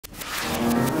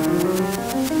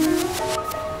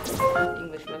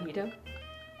mojito.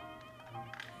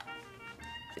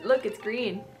 Look, it's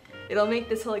green. It'll make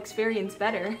this whole experience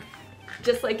better.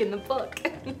 Just like in the book.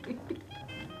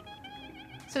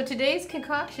 So today's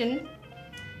concoction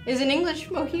is an English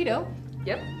mojito.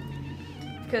 Yep.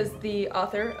 Because the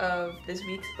author of this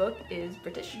week's book is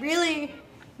British. Really,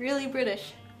 really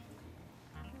British.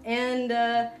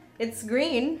 And it's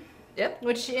green. Yep.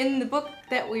 Which in the book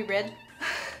that we read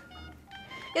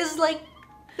is like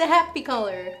the happy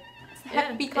color. It's the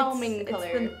happy, calming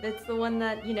color. It's the one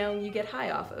that, you know, you get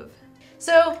high off of.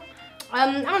 So, I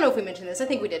don't know if we mentioned this. I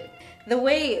think we did. The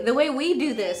way we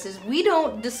do this is we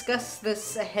don't discuss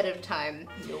this ahead of time.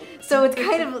 Nope. So it's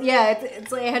kind of, yeah,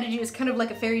 it's like, how did you, it's kind of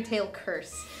like a fairy tale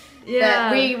curse. Yeah.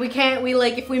 That we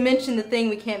like, if we mention the thing,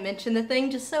 we can't mention the thing,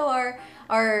 just so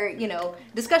our, you know,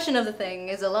 discussion of the thing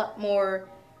is a lot more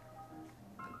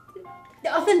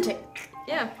authentic.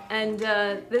 Yeah, and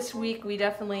this week we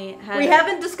definitely had... We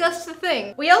haven't discussed the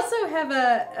thing. We also have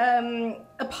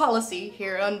a policy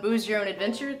here on Booze Your Own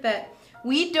Adventure that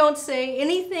we don't say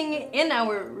anything in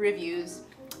our reviews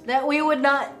that we would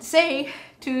not say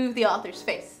to the author's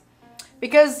face.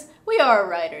 Because we are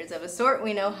writers of a sort,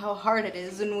 we know how hard it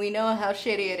is, and we know how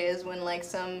shitty it is when like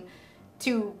some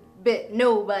two-bit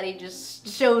nobody just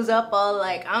shows up all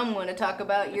like, I'm gonna talk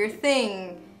about your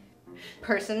thing,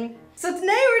 person. So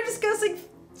today we're discussing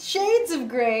Shades of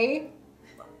Grey,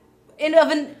 of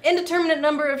an indeterminate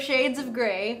number of shades of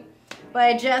grey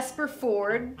by Jasper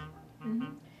Fforde.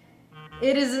 Mm-hmm.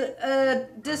 It is a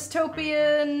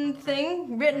dystopian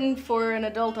thing written for an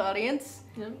adult audience.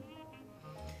 Yep.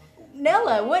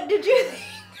 Nella, what did you think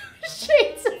of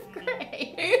Shades of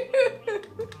Grey?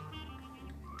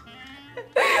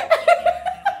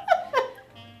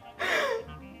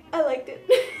 I liked it.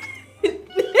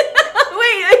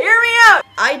 Wait, hear me out!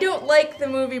 I don't like the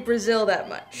movie Brazil that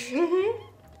much.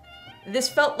 Mm-hmm. This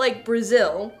felt like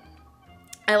Brazil.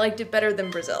 I liked it better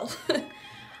than Brazil.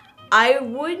 I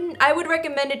would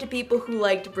recommend it to people who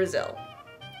liked Brazil.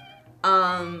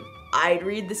 I'd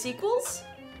read the sequels,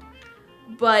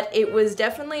 but it was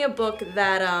definitely a book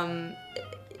that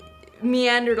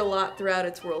meandered a lot throughout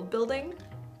its world building,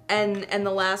 and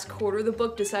the last quarter of the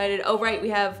book decided, oh right,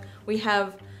 we've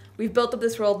built up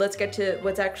this world, let's get to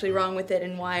what's actually wrong with it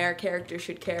and why our character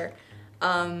should care.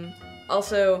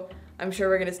 Also, I'm sure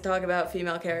we're gonna talk about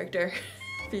female character.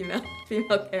 female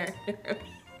character.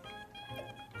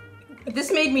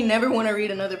 This made me never want to read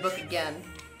another book again.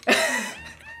 The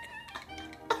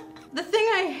thing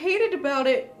I hated about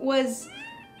it was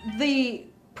the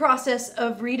process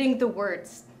of reading the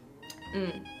words.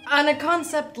 On a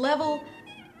concept level,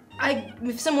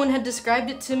 if someone had described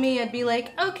it to me, I'd be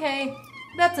like, okay,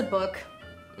 that's a book.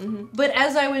 Mm-hmm. But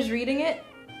as I was reading it,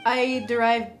 I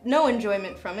derived no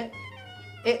enjoyment from it.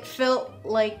 It felt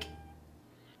like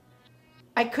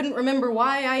I couldn't remember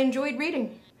why I enjoyed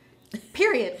reading.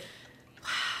 Period.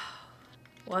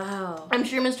 Wow. I'm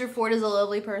sure Mr. Fforde is a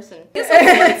lovely person.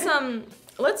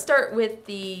 Let's start with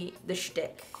the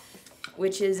shtick,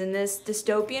 which is in this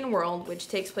dystopian world, which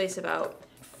takes place about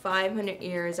 500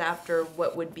 years after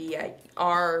what would be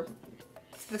our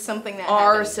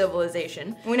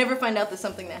civilization. We never find out there's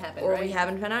something that happened, or right? we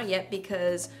haven't found out yet,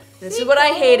 because this is what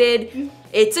I hated.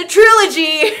 It's a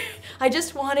trilogy. I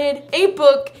just wanted a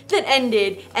book that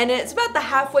ended, and it's about the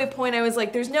halfway point. I was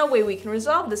like, there's no way we can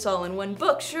resolve this all in one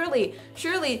book. Surely,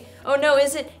 oh no,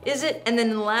 is it? And then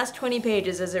in the last 20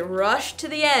 pages, as it rushed to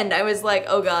the end, I was like,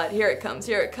 oh god, here it comes.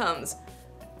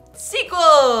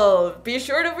 Sequel! Be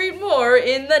sure to read more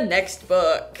in the next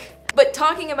book. But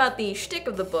talking about the shtick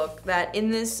of the book, that in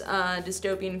this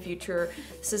dystopian future,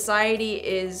 society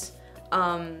is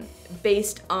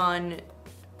based on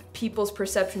people's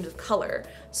perceptions of color.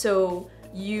 So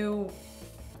you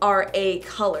are a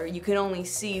color. You can only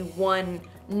see one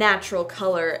natural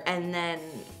color, and then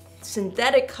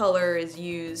synthetic color is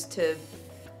used to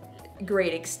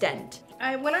great extent.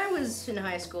 When I was in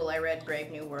high school, I read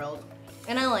Brave New World,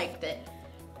 and I liked it.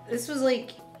 This was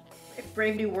like, if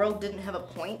Brave New World didn't have a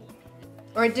point,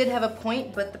 or it did have a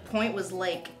point, but the point was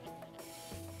like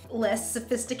less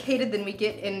sophisticated than we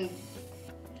get in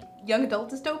young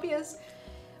adult dystopias.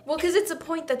 Well, because it's a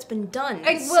point that's been done.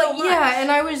 Yeah,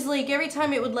 and I was like, every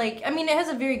time it would like, I mean, it has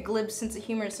a very glib sense of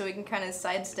humor, so we can kind of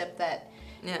sidestep that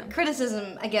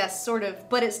criticism, I guess, sort of,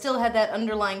 but it still had that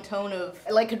underlying tone of,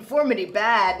 like, conformity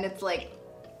bad, and it's like...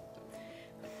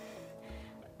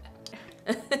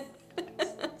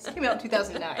 This came out in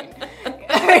 2009.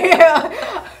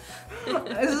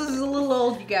 This is a little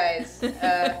old, you guys.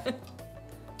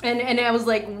 And I was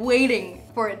like waiting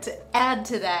for it to add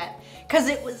to that, because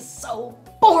it was so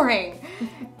boring.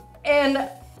 And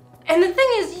And the thing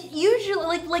is,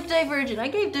 usually, like Divergent, I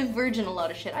gave Divergent a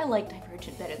lot of shit. I like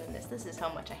Divergent better than this. This is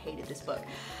how much I hated this book.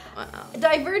 Wow.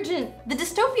 Divergent, the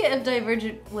dystopia of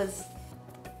Divergent was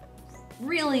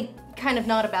really kind of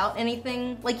not about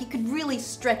anything. Like, you could really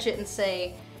stretch it and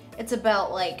say it's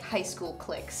about, like, high school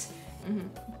cliques. Mm-hmm.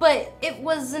 But it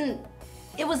wasn't,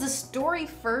 it was a story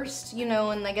first, you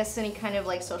know, and I guess any kind of,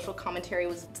 like, social commentary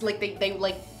was, like, they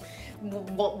like,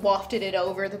 wafted it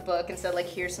over the book and said, like,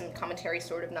 here's some commentary,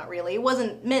 sort of, not really. It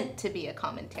wasn't meant to be a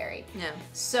commentary. Yeah.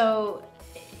 So,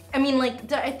 I mean,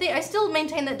 like, I still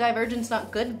maintain that Divergent's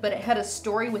not good, but it had a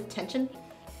story with tension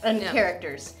and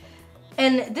characters.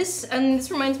 And this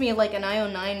reminds me of, like, an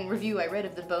IO9 review I read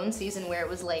of the Bone season where it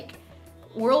was, like,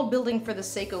 world building for the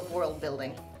sake of world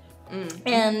building.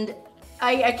 And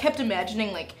I kept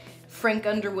imagining, like, Frank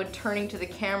Underwood turning to the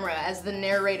camera as the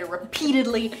narrator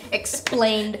repeatedly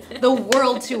explained the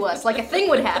world to us. Like, a thing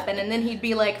would happen, and then he'd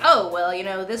be like, oh, well, you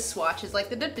know, this swatch is like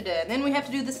the da-da-da, and then we have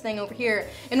to do this thing over here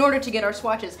in order to get our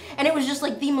swatches. And it was just,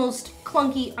 like, the most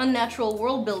clunky, unnatural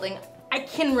world building I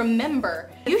can remember.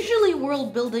 Usually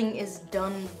world building is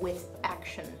done with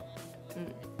action.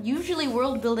 Usually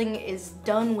world building is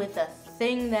done with a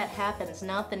thing that happens,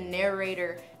 not the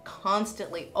narrator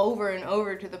constantly over and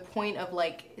over to the point of,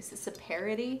 like, is this a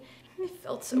parody? It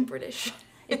felt so British.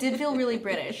 It did feel really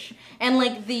British. And,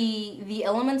 like, the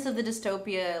elements of the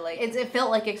dystopia, like, it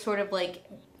felt like it's sort of like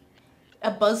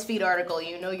a BuzzFeed article,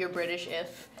 you know you're British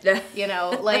if, you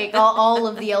know, like, all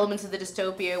of the elements of the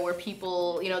dystopia where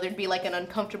people, you know, there'd be, like, an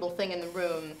uncomfortable thing in the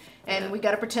room, and we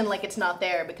gotta pretend like it's not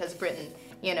there because Britain,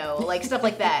 you know, like, stuff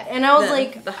like that. And I was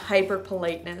like... The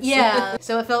hyper-politeness. Yeah,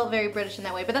 so it felt very British in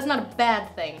that way, but that's not a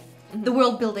bad thing. The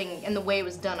world building and the way it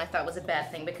was done I thought was a bad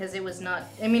thing, because it was not,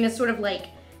 I mean, it's sort of like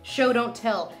show don't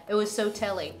tell. It was so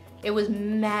telly. It was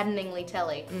maddeningly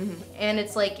telly. And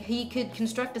it's like, he could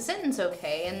construct a sentence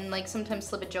okay, and, like, sometimes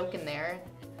slip a joke in there.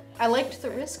 I liked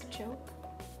the Risk joke.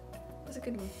 It was a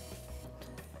good one.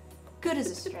 Good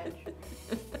as a stretch.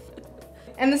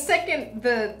 And the second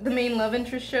the main love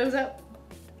interest shows up,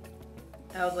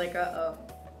 I was like, uh-oh.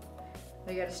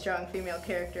 We got a strong female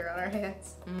character on our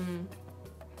hands.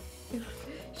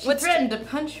 She threatened to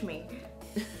punch me.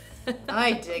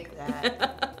 I dig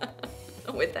that.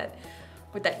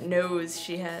 With that nose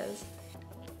she has.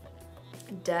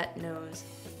 Dat nose.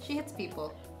 She hits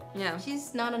people. Yeah.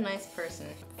 She's not a nice person.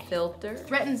 Filter.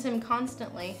 Threatens him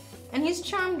constantly. And he's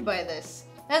charmed by this,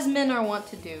 as men are wont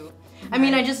to do. I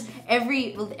mean,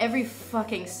 every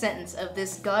fucking sentence of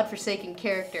this godforsaken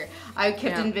character, I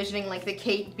kept envisioning, like, the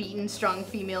Kate Beaton strong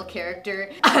female character.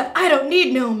 I don't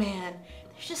need no man.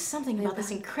 There's just something about this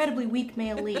incredibly weak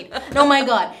male lead. Oh my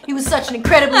god, he was such an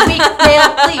incredibly weak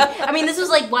male lead. I mean, this was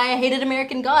like why I hated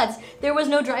American Gods. There was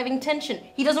no driving tension.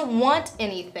 He doesn't want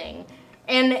anything.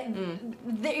 And,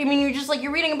 I mean, you're just like,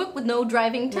 you're reading a book with no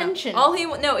driving tension.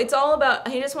 It's all about,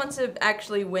 he just wants to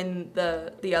actually win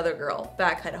the other girl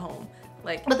back at home.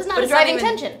 Like, but that's not a driving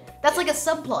tension. That's like a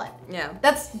subplot. Yeah.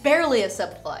 That's barely a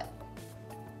subplot.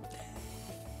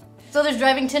 So there's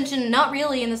driving tension not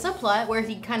really in the subplot, where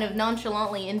he kind of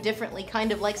nonchalantly, indifferently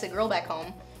kind of likes a girl back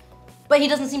home. But he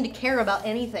doesn't seem to care about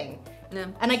anything. No.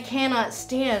 And I cannot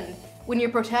stand when your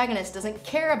protagonist doesn't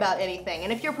care about anything.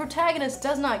 And if your protagonist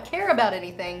does not care about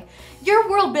anything, your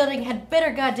world building had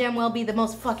better goddamn well be the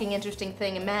most fucking interesting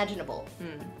thing imaginable.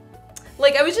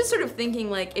 Like, I was just sort of thinking,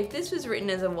 like, if this was written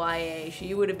as a YA,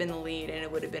 she would have been the lead, and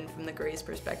it would have been from the Gray's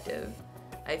perspective,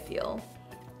 I feel.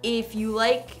 If you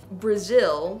like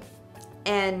Brazil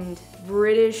and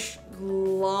British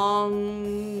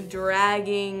long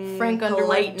dragging Frank Underwood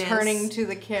politeness, turning to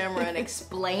the camera and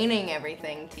explaining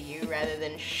everything to you rather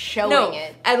than showing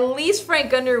it. At least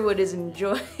Frank Underwood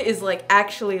is like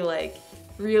actually like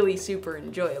really super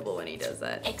enjoyable when he does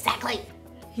that. Exactly.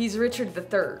 He's Richard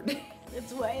III.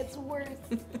 That's why it's worth.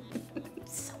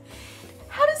 So,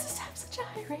 how does this have such a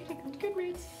high rating on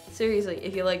Goodreads? Seriously,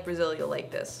 if you like Brazil, you'll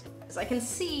like this. I can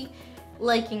see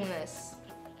liking this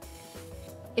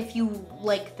if you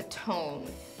like the tone,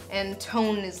 and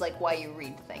tone is like why you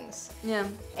read things. Yeah.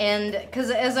 And because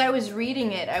as I was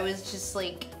reading it, I was just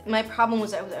like, my problem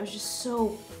was I was just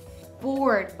so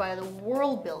bored by the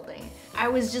world building. I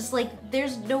was just like,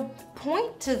 there's no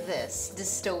point to this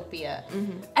dystopia.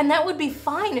 And that would be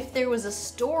fine if there was a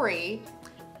story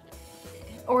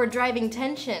or a driving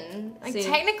tension. Like,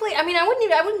 technically, I mean, I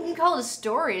wouldn't even call it a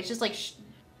story. It's just like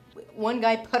one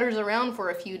guy putters around for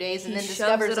a few days and then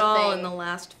discovers shoves it all in the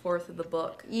last fourth of the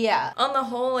book. Yeah. On the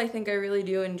whole, I think I really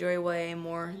do enjoy YA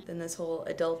more than this whole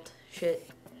adult shit.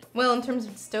 Well, in terms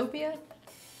of dystopia?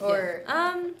 Or...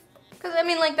 Yeah. Because, I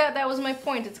mean, like, that was my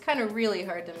point. It's kind of really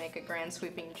hard to make a grand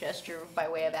sweeping gesture by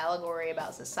way of allegory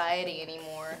about society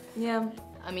anymore. Yeah.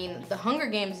 I mean, the Hunger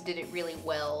Games did it really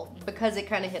well because it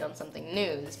kind of hit on something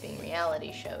new, this being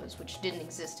reality shows, which didn't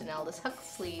exist in Aldous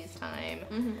Huxley's time.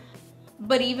 Mm-hmm.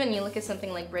 But even you look at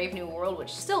something like Brave New World,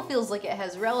 which still feels like it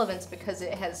has relevance because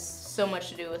it has so much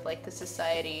to do with, like, the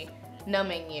society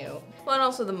numbing you. Well, and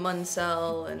also the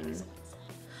Munsell and...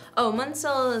 Oh,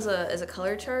 Munsell is a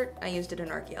color chart. I used it in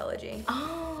archaeology.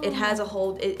 Oh. It has a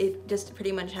whole, it just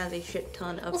pretty much has a shit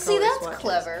ton of color see, that's swatches.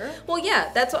 Clever. Well,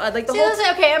 yeah, that's what I like the See,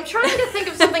 whole... okay, I'm trying to think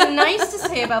of something nice to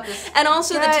say about this. And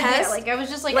also God, the test. Yeah, like, I was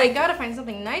just like, I gotta find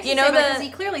something nice to say because he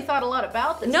clearly thought a lot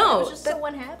about this. No. I was just so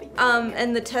unhappy.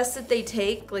 And the test that they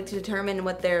take, like, to determine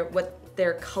what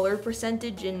their color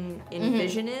percentage in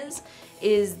vision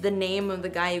is the name of the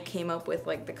guy who came up with,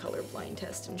 like, the colorblind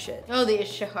test and shit. Oh, the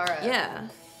Ishihara. Yeah.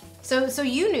 So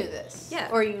you knew this? Yeah.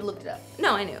 Or you looked it up?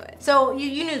 No, I knew it. So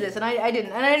you knew this, and I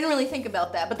didn't, and I didn't really think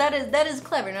about that. But that is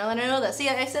clever. Now that I know that, see,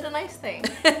 I said a nice thing.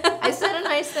 I said a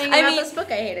nice thing about this book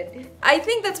I hated. I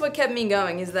think that's what kept me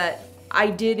going, is that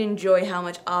I did enjoy how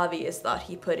much obvious thought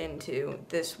he put into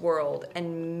this world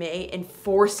and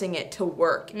forcing it to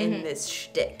work in this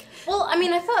shtick. Well, I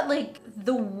mean, I thought, like,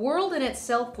 the world in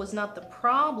itself was not the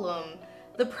problem.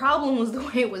 The problem was the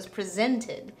way it was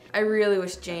presented. I really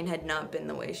wish Jane had not been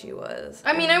the way she was.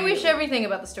 I mean, I wish everything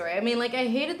about the story. I mean, like, I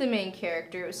hated the main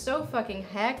character. It was so fucking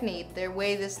hackneyed. Their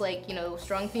way, this, like, you know,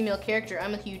 strong female character,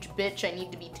 I'm a huge bitch, I need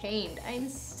to be tamed. I'm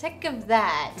sick of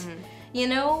that, you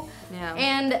know? Yeah.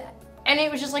 And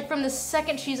it was just, like, from the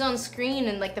second she's on screen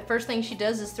and, like, the first thing she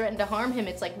does is threaten to harm him,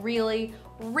 it's like, really?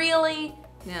 Really?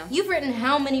 Yeah. You've written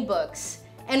how many books?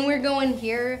 And we're going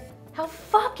here? How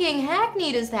fucking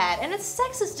hackneyed is that? And it's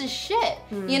sexist as shit,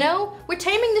 you know? We're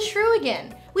taming the shrew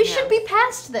again. We should be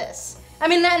past this. I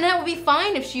mean, that would be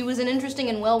fine if she was an interesting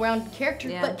and well-rounded character,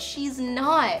 but she's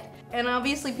not. And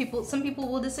obviously some people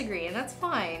will disagree, and that's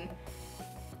fine.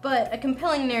 But a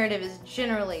compelling narrative is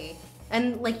generally,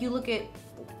 and like you look at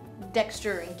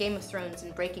Dexter and Game of Thrones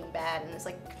and Breaking Bad, and it's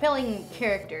like, compelling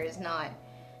character is not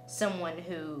someone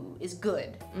who is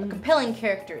good. A compelling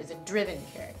character is a driven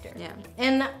character. Yeah.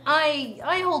 And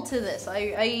I hold to this.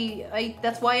 I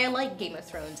that's why I like Game of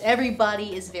Thrones.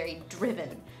 Everybody is very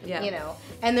driven. Yeah. You know,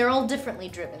 and they're all differently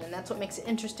driven, and that's what makes it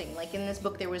interesting. Like in this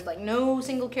book, there was like no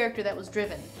single character that was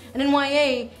driven. And in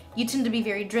YA, you tend to be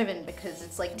very driven because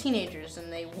it's like teenagers,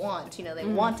 and they want, you know, they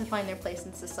want to find their place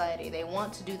in society. They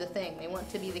want to do the thing. They want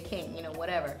to be the king, you know,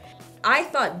 whatever. I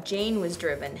thought Jane was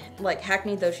driven, like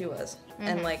hackneyed though she was,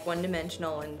 and like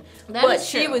one-dimensional, and That but is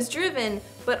she true. was driven.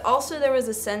 But also there was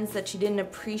a sense that she didn't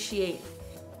appreciate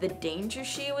the danger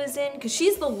she was in, because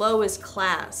she's the lowest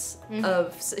class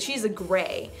of. She's a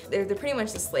gray. They're pretty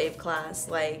much the slave class.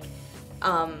 Like,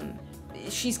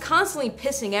 she's constantly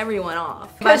pissing everyone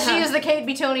off. Because she is the Kate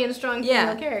Beatonian strong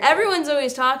female character. Everyone's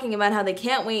always talking about how they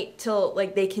can't wait till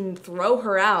like they can throw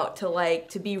her out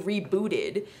to be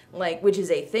rebooted, like, which is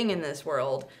a thing in this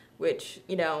world, which,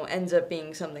 you know, ends up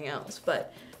being something else.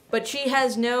 But she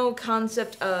has no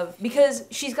concept of, because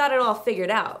she's got it all figured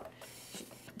out.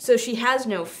 So she has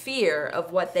no fear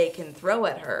of what they can throw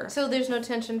at her. So there's no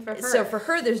tension for her. So for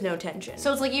her, there's no tension.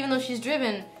 So it's like even though she's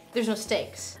driven, there's no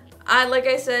stakes. Like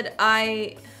I said,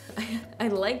 I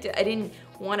liked it. I didn't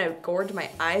want to gorge my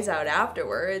eyes out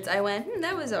afterwards. I went,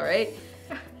 that was all right.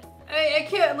 I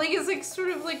can't, like, it's like sort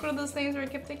of like one of those things where I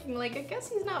kept thinking, like, I guess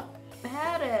he's not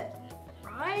bad at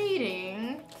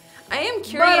writing. I am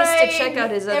curious to check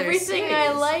out his other everything series.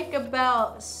 I like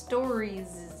about stories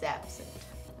is absent.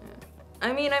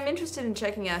 I mean, I'm interested in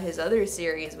checking out his other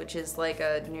series, which is like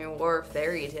a New War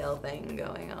fairy tale thing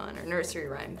going on, or nursery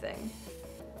rhyme thing.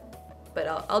 But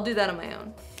I'll do that on my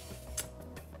own.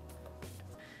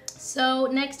 So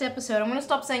next episode, I'm gonna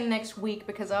stop saying next week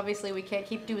because obviously we can't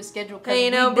keep to a schedule. Hey,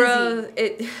 you know, bro,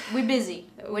 we busy.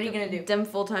 What are you gonna do? Them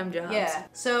full-time jobs. Yeah.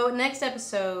 So next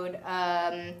episode,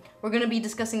 we're gonna be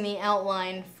discussing the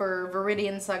outline for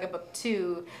Viridian Saga Book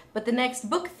 2, but the next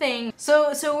book thing.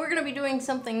 So we're gonna be doing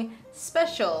something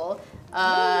special.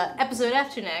 Episode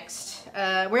after next,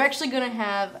 we're actually gonna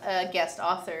have a guest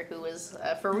author who is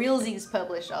for realsies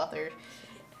published author.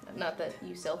 Not that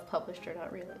you self-published or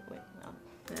not really. Wait, no.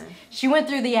 Yeah. She went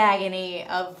through the agony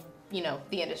of, you know,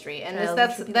 the industry, and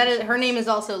that is her name is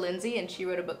also Lindsay, and she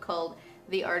wrote a book called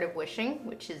The Art of Wishing,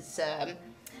 which is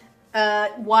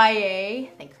YA,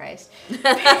 thank Christ,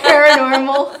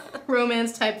 paranormal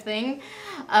romance type thing,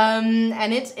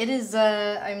 and it is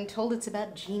I'm told it's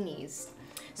about genies.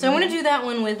 So I'm gonna do that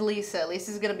one with Lisa.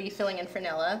 Lisa's gonna be filling in for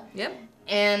Nella. Yep.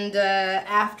 And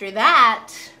after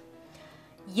that,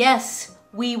 yes,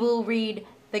 we will read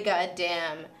the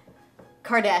goddamn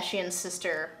Kardashian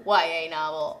sister YA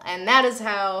novel, and that is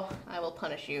how I will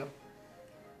punish you.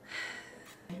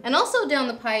 And also down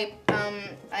the pipe,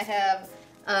 I have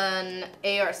an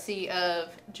ARC of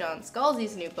John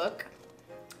Scalzi's new book,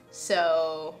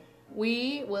 so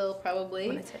we will probably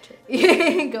When I touch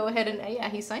it. go ahead and yeah,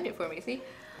 he signed it for me. See,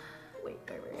 wait,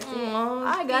 Aww,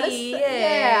 I got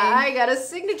I got a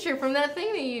signature from that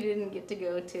thing that you didn't get to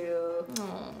go to.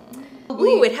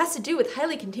 Ooh, it has to do with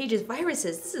highly contagious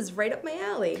viruses. This is right up my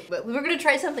alley. But we're gonna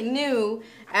try something new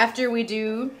after we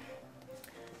do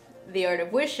The Art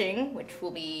of Wishing, which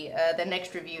will be the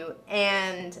next review,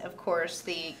 and of course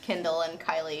the Kendall and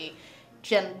Kylie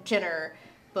Jenner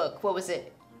book. What was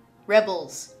it?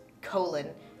 Rebels,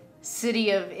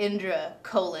 City of Indra,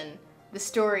 the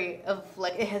story of,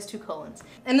 like, it has 2 colons.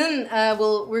 And then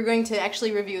we're going to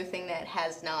actually review a thing that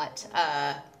has not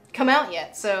come out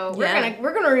yet. So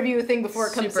we're gonna review a thing before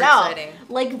it comes out. Exciting.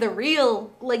 Like the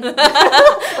real, like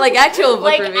like actual book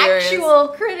like reviewers. actual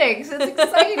critics. It's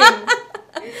exciting.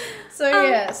 So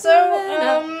yeah.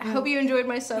 So I hope you enjoyed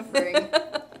my suffering,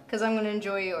 because I'm gonna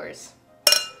enjoy yours.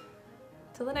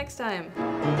 Till the next time.